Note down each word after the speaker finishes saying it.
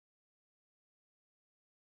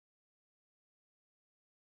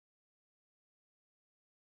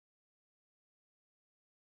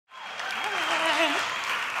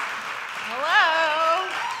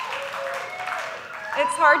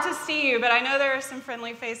hard to see you, but I know there are some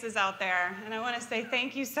friendly faces out there. And I want to say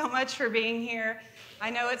thank you so much for being here.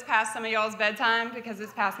 I know it's past some of y'all's bedtime because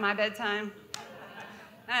it's past my bedtime.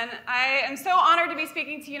 And I am so honored to be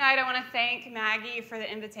speaking to you tonight. I want to thank Maggie for the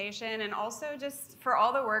invitation and also just for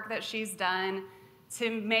all the work that she's done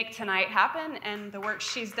to make tonight happen and the work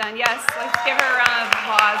she's done. Yes, let's give her a round of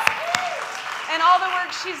applause. And all the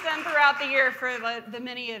work she's done throughout the year for the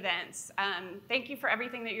many events. Thank you for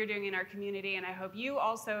everything that you're doing in our community, and I hope you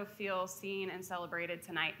also feel seen and celebrated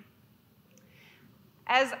tonight.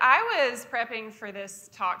 As I was prepping for this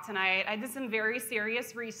talk tonight, I did some very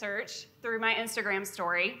serious research through my Instagram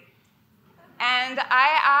story, and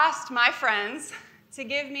I asked my friends to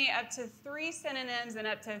give me up to 3 synonyms and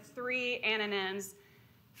up to 3 antonyms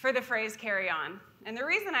for the phrase carry on. And the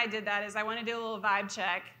reason I did that is I want to do a little vibe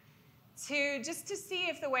check just to see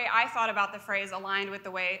if the way I thought about the phrase aligned with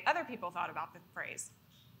the way other people thought about the phrase.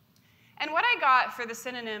 And what I got for the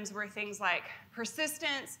synonyms were things like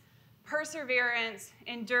persistence, perseverance,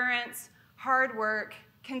 endurance, hard work,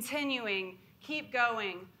 continuing, keep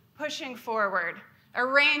going, pushing forward, a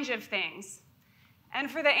range of things.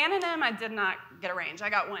 And for the anonym, I did not get a range.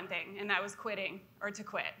 I got one thing, and that was quitting or to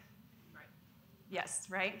quit. Right. Yes,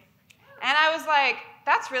 right? And I was like,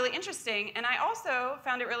 that's really interesting. And I also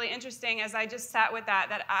found it really interesting as I just sat with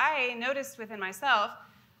that I noticed within myself,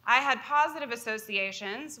 I had positive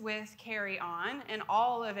associations with carry on and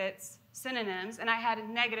all of its synonyms, and I had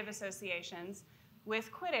negative associations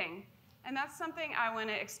with quitting. And that's something I want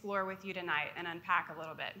to explore with you tonight and unpack a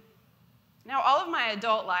little bit. Now, all of my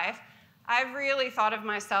adult life, I've really thought of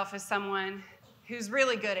myself as someone who's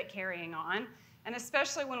really good at carrying on, and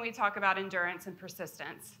especially when we talk about endurance and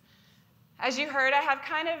persistence. As you heard, I have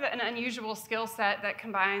kind of an unusual skill set that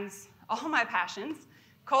combines all my passions: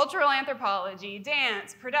 cultural anthropology,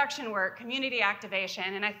 dance, production work, community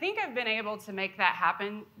activation, and I think I've been able to make that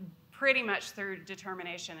happen pretty much through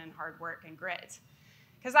determination and hard work and grit.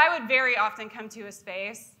 Because I would very often come to a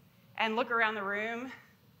space and look around the room,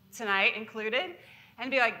 tonight included, and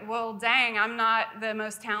be like, well, dang, I'm not the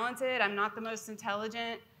most talented, I'm not the most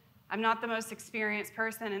intelligent, I'm not the most experienced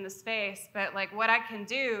person in the space, but like what I can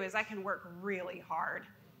do is I can work really hard,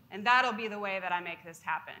 and that'll be the way that I make this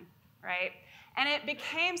happen, right? And it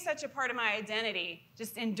became such a part of my identity,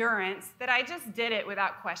 just endurance, that I just did it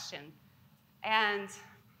without question. And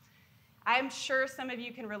I'm sure some of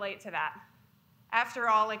you can relate to that. After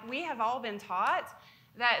all, like we have all been taught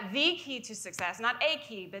that the key to success, not a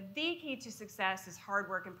key, but the key to success is hard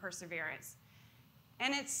work and perseverance.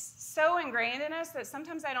 And it's so ingrained in us that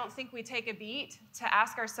sometimes I don't think we take a beat to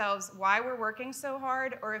ask ourselves why we're working so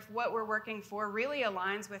hard or if what we're working for really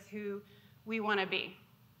aligns with who we want to be.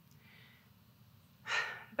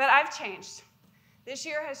 But I've changed. This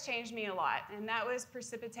year has changed me a lot, and that was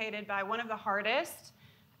precipitated by one of the hardest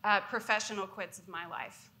professional quits of my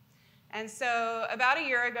life. And so about a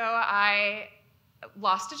year ago, I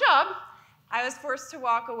lost a job. I was forced to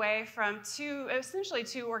walk away from essentially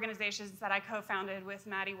two organizations that I co-founded with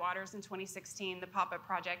Maddie Waters in 2016, the Pop-Up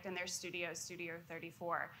Project and their studio, Studio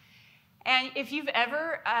 34. And if you've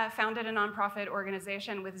ever founded a nonprofit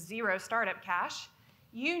organization with zero startup cash,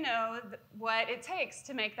 you know what it takes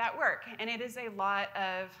to make that work. And it is a lot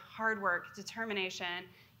of hard work, determination.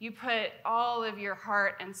 You put all of your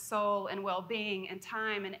heart and soul and well-being and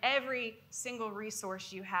time and every single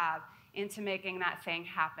resource you have into making that thing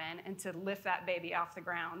happen and to lift that baby off the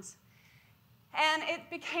ground. And it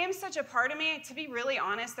became such a part of me. To be really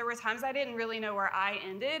honest, there were times I didn't really know where I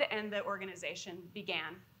ended and the organization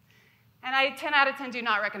began. And I 10 out of 10 do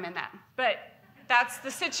not recommend that. But that's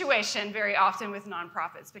the situation very often with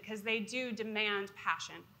nonprofits because they do demand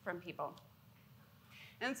passion from people.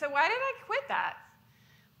 And so why did I quit that?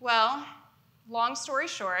 Well, long story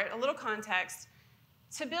short, a little context.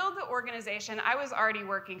 To build the organization, I was already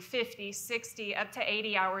working 50, 60, up to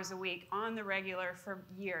 80 hours a week on the regular for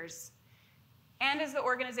years. And as the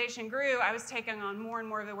organization grew, I was taking on more and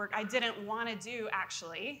more of the work I didn't want to do,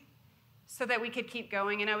 actually, so that we could keep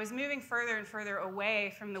going. And I was moving further and further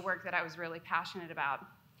away from the work that I was really passionate about.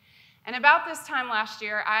 And about this time last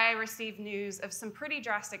year, I received news of some pretty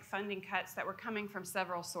drastic funding cuts that were coming from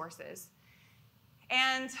several sources.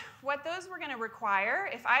 And what those were going to require,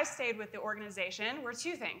 if I stayed with the organization, were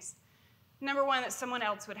 2 things. Number 1, that someone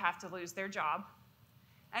else would have to lose their job.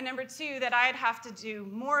 And number 2, that I'd have to do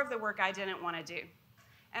more of the work I didn't want to do.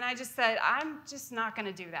 And I just said, I'm just not going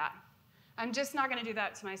to do that. I'm just not going to do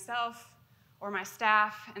that to myself or my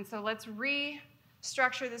staff. And so let's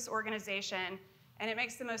restructure this organization. And it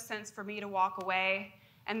makes the most sense for me to walk away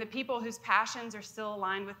and the people whose passions are still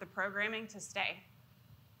aligned with the programming to stay.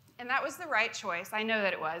 And that was the right choice. I know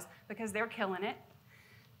that it was, because they're killing it.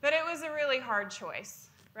 But it was a really hard choice,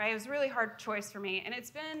 right? It was a really hard choice for me, and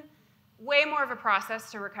it's been way more of a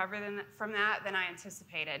process to recover from that than I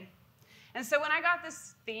anticipated. And so when I got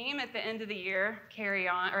this theme at the end of the year, carry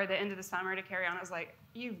on, or the end of the summer to carry on, I was like,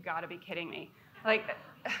 you've got to be kidding me. Like,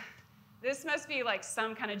 this must be like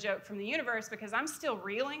some kind of joke from the universe because I'm still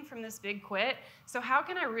reeling from this big quit. So how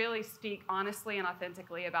can I really speak honestly and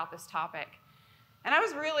authentically about this topic? And I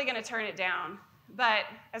was really going to turn it down. But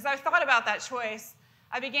as I thought about that choice,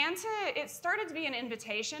 it started to be an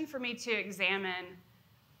invitation for me to examine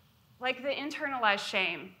like the internalized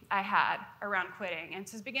shame I had around quitting and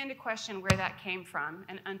to begin to question where that came from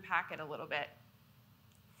and unpack it a little bit.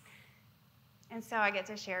 And so I get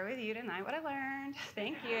to share with you tonight what I learned.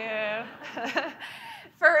 Thank you.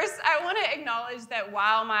 First, I want to acknowledge that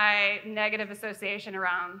while my negative association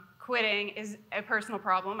around quitting is a personal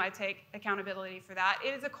problem, I take accountability for that,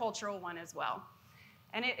 it is a cultural one as well.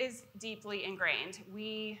 And it is deeply ingrained.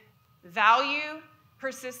 We value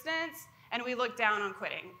persistence, and we look down on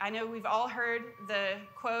quitting. I know we've all heard the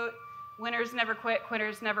quote, "Winners never quit,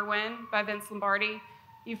 quitters never win," by Vince Lombardi.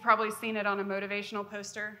 You've probably seen it on a motivational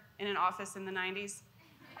poster in an office in the 90s.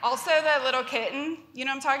 Also, the little kitten, you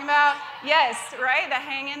know what I'm talking about? Yes, right? The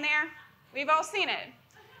hang in there. We've all seen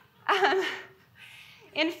it.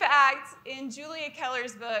 In fact, in Julia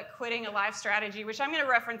Keller's book, Quitting a Life Strategy, which I'm going to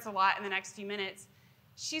reference a lot in the next few minutes,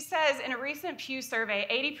 she says in a recent Pew survey,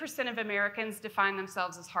 80% of Americans define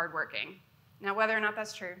themselves as hardworking. Now, whether or not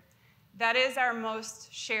that's true, that is our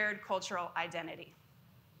most shared cultural identity.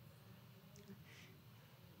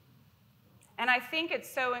 And I think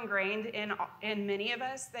it's so ingrained in many of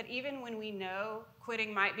us that even when we know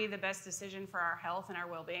quitting might be the best decision for our health and our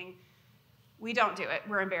well-being, we don't do it.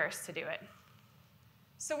 We're embarrassed to do it.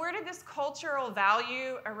 So where did this cultural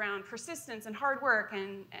value around persistence and hard work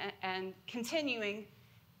and continuing,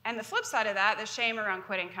 and the flip side of that, the shame around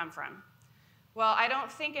quitting, come from? Well, I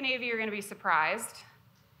don't think any of you are going to be surprised.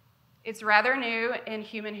 It's rather new in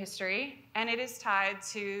human history, and it is tied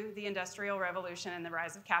to the Industrial Revolution and the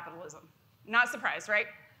rise of capitalism. Not surprised, right?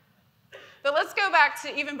 But let's go back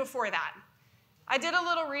to even before that. I did a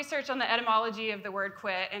little research on the etymology of the word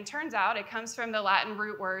quit, and turns out it comes from the Latin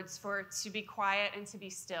root words for to be quiet and to be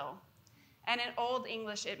still. And in Old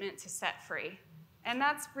English, it meant to set free. And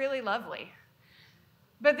that's really lovely.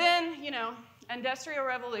 But then, Industrial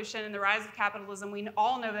Revolution and the rise of capitalism, we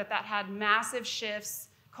all know that that had massive shifts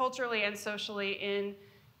culturally and socially in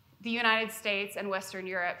the United States and Western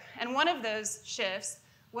Europe. And one of those shifts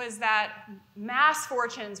was that mass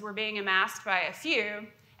fortunes were being amassed by a few,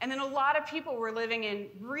 and then a lot of people were living in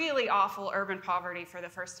really awful urban poverty for the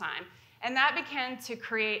first time. And that began to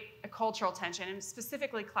create a cultural tension, and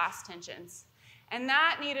specifically class tensions. And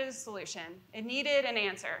that needed a solution. It needed an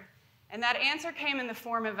answer. And that answer came in the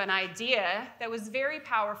form of an idea that was very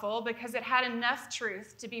powerful because it had enough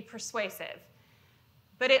truth to be persuasive.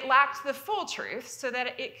 But it lacked the full truth so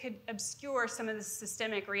that it could obscure some of the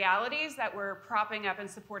systemic realities that were propping up and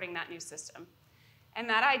supporting that new system. And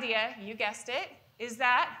that idea, you guessed it, is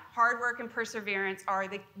that hard work and perseverance are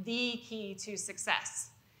the key to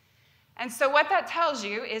success. And so what that tells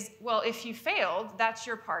you is, well, if you failed, that's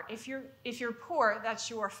your part. If you're poor, that's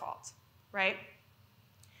your fault, right?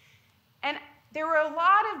 And there were a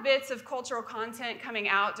lot of bits of cultural content coming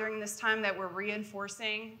out during this time that were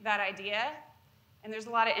reinforcing that idea. And there's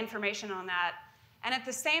a lot of information on that. And at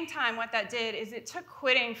the same time, what that did is it took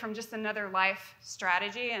quitting from just another life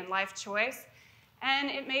strategy and life choice,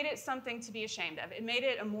 and it made it something to be ashamed of. It made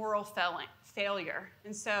it a moral failure.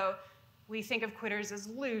 And so we think of quitters as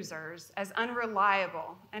losers, as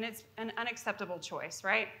unreliable, and it's an unacceptable choice,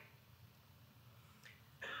 right?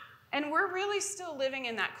 And we're really still living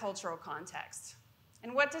in that cultural context.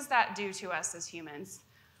 And what does that do to us as humans?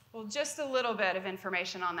 Well, just a little bit of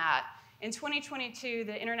information on that. In 2022,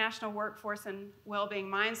 the International Workforce and Wellbeing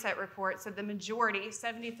Mindset Report said the majority,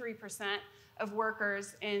 73% of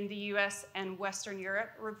workers in the US and Western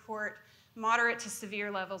Europe report moderate to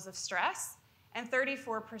severe levels of stress, and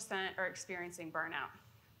 34% are experiencing burnout.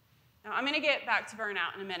 Now, I'm going to get back to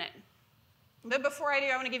burnout in a minute. But before I do,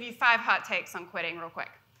 I want to give you 5 hot takes on quitting real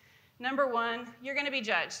quick. Number 1, you're going to be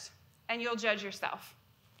judged, and you'll judge yourself.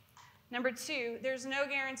 Number 2, there's no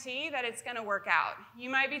guarantee that it's going to work out. You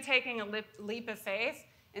might be taking a leap of faith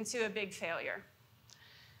into a big failure.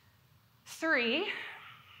 3,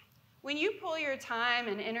 when you pull your time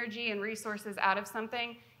and energy and resources out of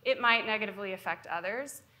something, it might negatively affect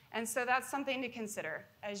others. And so that's something to consider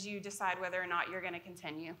as you decide whether or not you're going to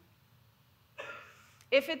continue.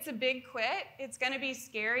 If it's a big quit, it's going to be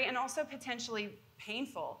scary and also potentially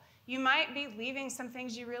painful. You might be leaving some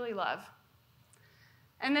things you really love.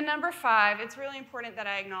 And then number 5, it's really important that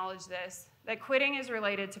I acknowledge this, that quitting is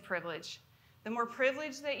related to privilege. The more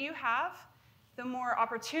privilege that you have, the more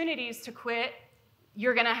opportunities to quit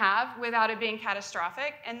you're going to have without it being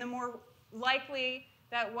catastrophic, and the more likely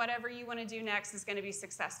that whatever you want to do next is going to be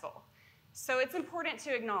successful. So it's important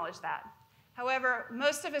to acknowledge that. However,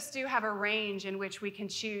 most of us do have a range in which we can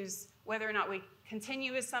choose whether or not we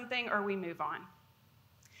continue with something or we move on.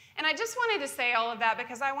 And I just wanted to say all of that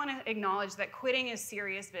because I want to acknowledge that quitting is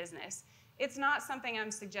serious business. It's not something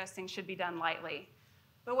I'm suggesting should be done lightly.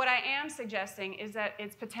 But what I am suggesting is that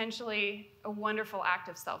it's potentially a wonderful act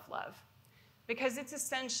of self-love, because it's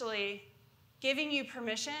essentially giving you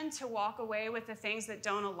permission to walk away with the things that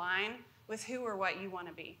don't align with who or what you want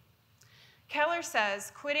to be. Keller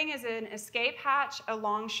says, quitting is an escape hatch, a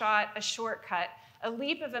long shot, a shortcut, a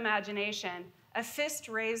leap of imagination, a fist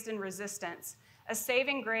raised in resistance, a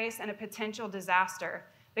saving grace, and a potential disaster,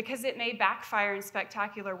 because it may backfire in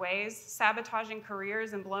spectacular ways, sabotaging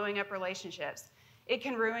careers and blowing up relationships. It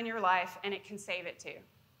can ruin your life, and it can save it too.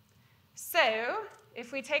 So,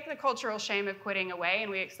 if we take the cultural shame of quitting away and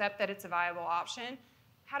we accept that it's a viable option,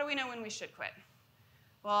 how do we know when we should quit?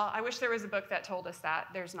 Well, I wish there was a book that told us that.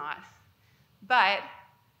 There's not. But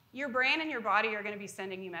your brain and your body are going to be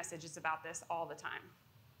sending you messages about this all the time.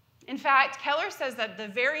 In fact, Keller says that the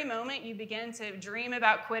very moment you begin to dream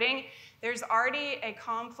about quitting, there's already a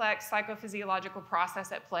complex psychophysiological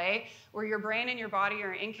process at play where your brain and your body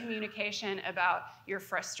are in communication about your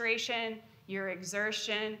frustration, your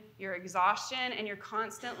exertion, your exhaustion, and you're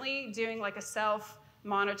constantly doing like a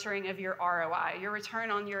self-monitoring of your ROI, your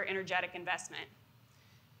return on your energetic investment.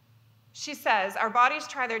 She says, our bodies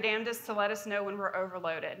try their damnedest to let us know when we're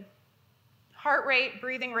overloaded. Heart rate,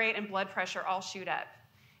 breathing rate, and blood pressure all shoot up.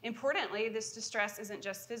 Importantly, this distress isn't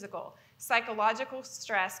just physical. Psychological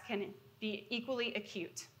stress can be equally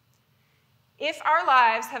acute. If our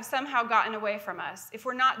lives have somehow gotten away from us, if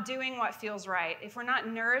we're not doing what feels right, if we're not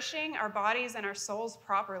nourishing our bodies and our souls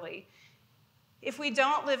properly, if we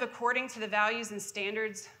don't live according to the values and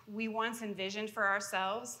standards we once envisioned for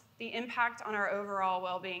ourselves, the impact on our overall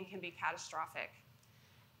well-being can be catastrophic.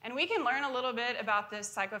 And we can learn a little bit about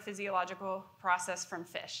this psychophysiological process from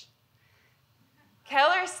fish.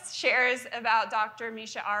 Keller shares about Dr.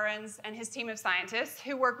 Misha Ahrens and his team of scientists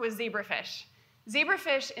who work with zebrafish.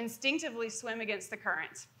 Zebrafish instinctively swim against the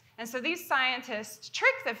current. And so these scientists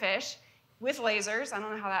trick the fish with lasers. I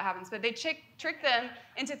don't know how that happens, but they tricked them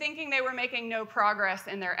into thinking they were making no progress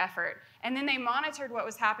in their effort. And then they monitored what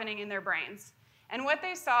was happening in their brains. And what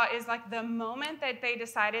they saw is like the moment that they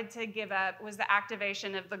decided to give up was the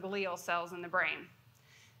activation of the glial cells in the brain.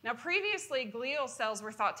 Now, previously, glial cells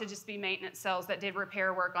were thought to just be maintenance cells that did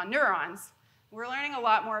repair work on neurons. We're learning a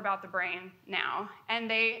lot more about the brain now, and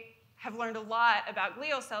they have learned a lot about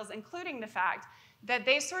glial cells, including the fact that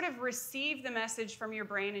they sort of receive the message from your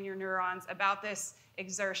brain and your neurons about this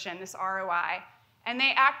exertion, this ROI, and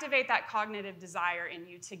they activate that cognitive desire in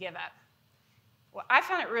you to give up. Well, I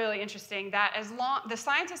found it really interesting that the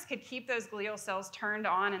scientists could keep those glial cells turned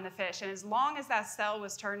on in the fish, and as long as that cell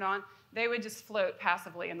was turned on, they would just float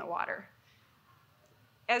passively in the water.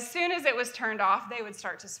 As soon as it was turned off, they would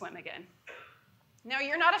start to swim again. Now,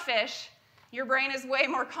 you're not a fish. Your brain is way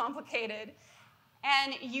more complicated,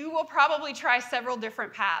 and you will probably try several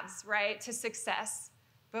different paths, right, to success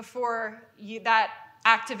before that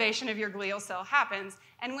activation of your glial cell happens.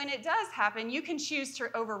 And when it does happen, you can choose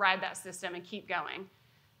to override that system and keep going.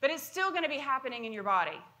 But it's still going to be happening in your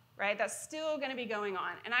body, right? That's still going to be going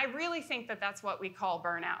on. And I really think that that's what we call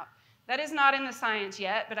burnout. That is not in the science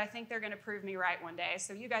yet, but I think they're going to prove me right one day.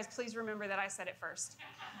 So you guys, please remember that I said it first.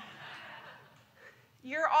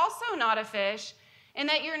 You're also not a fish in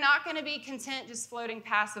that you're not going to be content just floating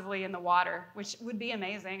passively in the water, which would be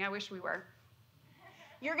amazing. I wish we were.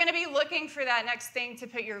 You're going to be looking for that next thing to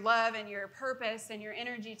put your love and your purpose and your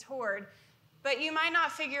energy toward, but you might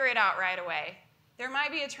not figure it out right away. There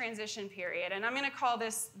might be a transition period, and I'm going to call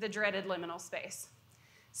this the dreaded liminal space.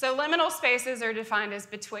 So liminal spaces are defined as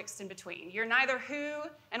betwixt and between. You're neither who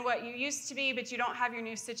and what you used to be, but you don't have your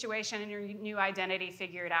new situation and your new identity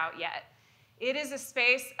figured out yet. It is a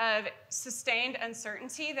space of sustained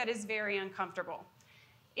uncertainty that is very uncomfortable.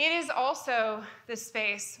 It is also the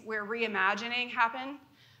space where reimagining happens,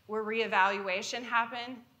 where reevaluation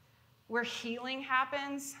happens, where healing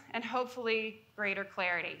happens, and hopefully greater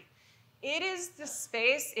clarity. It is the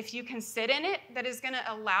space, if you can sit in it, that is going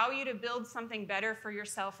to allow you to build something better for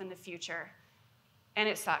yourself in the future. And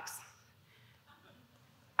it sucks.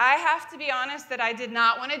 I have to be honest that I did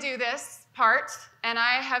not want to do this part, and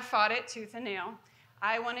I have fought it tooth and nail.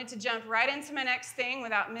 I wanted to jump right into my next thing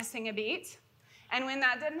without missing a beat. And when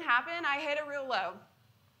that didn't happen, I hit a real low.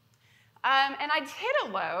 And I hit a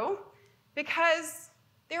low because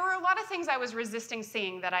there were a lot of things I was resisting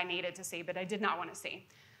seeing that I needed to see, but I did not want to see.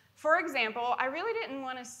 For example, I really didn't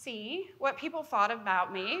want to see what people thought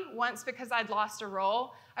about me once because I'd lost a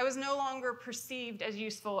role. I was no longer perceived as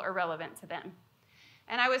useful or relevant to them.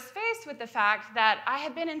 And I was faced with the fact that I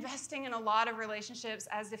had been investing in a lot of relationships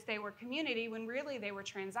as if they were community when really they were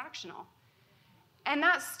transactional. And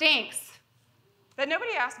that stinks. But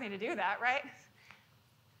nobody asked me to do that, right?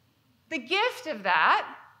 The gift of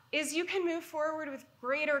that is you can move forward with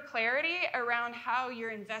greater clarity around how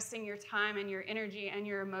you're investing your time and your energy and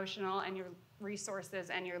your emotional and your resources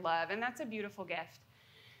and your love, and that's a beautiful gift.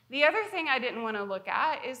 The other thing I didn't want to look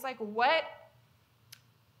at is like what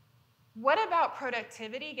about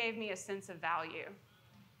productivity gave me a sense of value?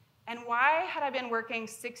 And why had I been working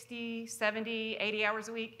 60, 70, 80 hours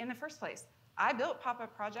a week in the first place? I built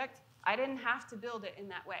Pop-Up Project. I didn't have to build it in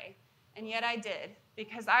that way, and yet I did,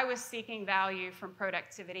 because I was seeking value from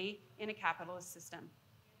productivity in a capitalist system.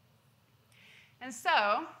 And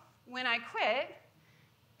so, when I quit,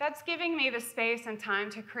 that's giving me the space and time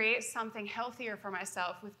to create something healthier for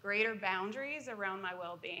myself with greater boundaries around my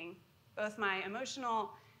well-being, both my emotional,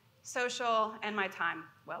 social, and my time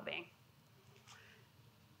well-being.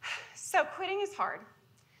 So quitting is hard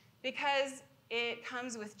because it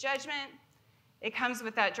comes with judgment, it comes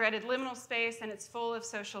with that dreaded liminal space, and it's full of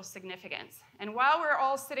social significance. And while we're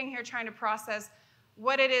all sitting here trying to process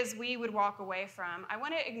what it is we would walk away from, I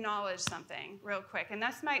want to acknowledge something real quick. And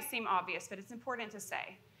this might seem obvious, but it's important to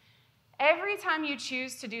say. Every time you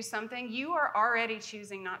choose to do something, you are already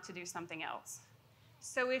choosing not to do something else.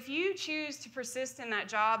 So if you choose to persist in that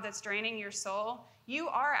job that's draining your soul, you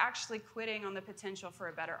are actually quitting on the potential for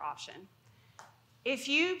a better option. If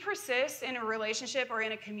you persist in a relationship or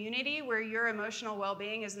in a community where your emotional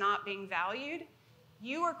well-being is not being valued,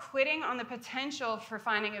 you are quitting on the potential for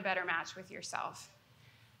finding a better match with yourself.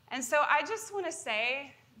 And so I just want to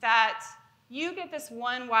say that you get this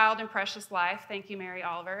one wild and precious life. Thank you, Mary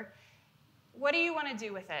Oliver. What do you want to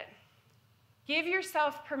do with it? Give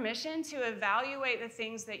yourself permission to evaluate the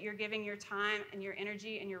things that you're giving your time and your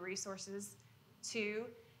energy and your resources to,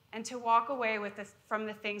 and to walk away from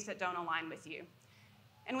the things that don't align with you.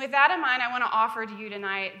 And with that in mind, I want to offer to you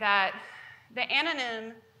tonight that the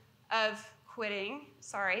anonym of quitting,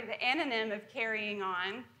 the anonym of carrying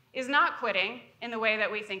on is not quitting in the way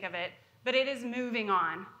that we think of it, but it is moving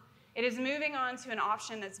on. It is moving on to an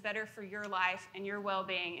option that's better for your life and your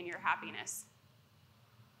well-being and your happiness.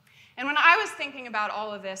 And when I was thinking about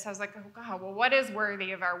all of this, I was like, oh God, well, what is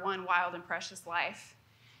worthy of our one wild and precious life?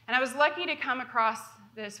 And I was lucky to come across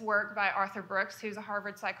this work by Arthur Brooks, who's a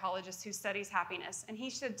Harvard psychologist who studies happiness. And he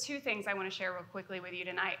said two things I want to share real quickly with you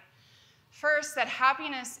tonight. First, that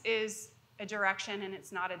happiness is a direction and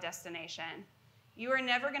it's not a destination. You are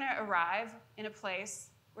never going to arrive in a place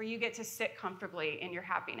where you get to sit comfortably in your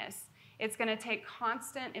happiness. It's going to take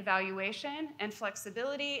constant evaluation and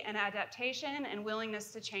flexibility and adaptation and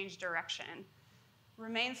willingness to change direction.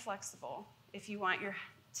 Remain flexible if you want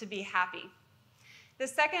to be happy. The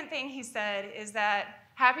second thing he said is that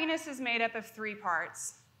happiness is made up of three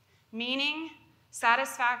parts: meaning,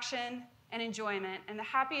 satisfaction, and enjoyment. And the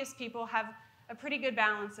happiest people have a pretty good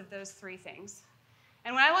balance of those three things.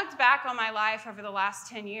 And when I looked back on my life over the last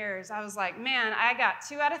 10 years, I was like, man, I got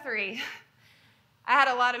 2 out of 3. I had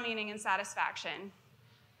a lot of meaning and satisfaction.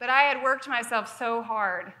 But I had worked myself so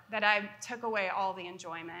hard that I took away all the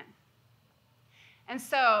enjoyment. And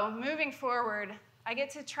so, moving forward, I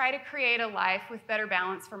get to try to create a life with better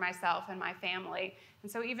balance for myself and my family.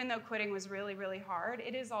 And so even though quitting was really, really hard,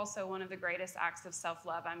 it is also one of the greatest acts of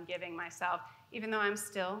self-love I'm giving myself, even though I'm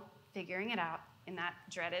still figuring it out in that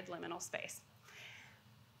dreaded liminal space.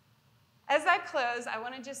 As I close, I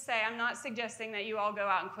want to just say I'm not suggesting that you all go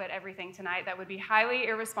out and quit everything tonight. That would be highly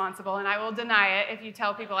irresponsible, and I will deny it if you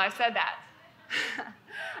tell people I said that.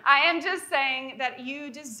 I am just saying that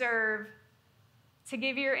you deserve to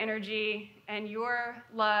give your energy and your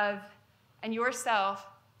love and yourself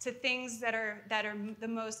to things that are the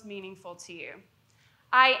most meaningful to you.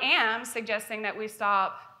 I am suggesting that we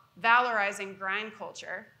stop valorizing grind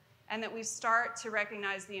culture and that we start to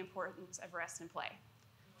recognize the importance of rest and play.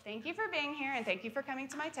 Thank you for being here, and thank you for coming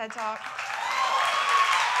to my TED Talk.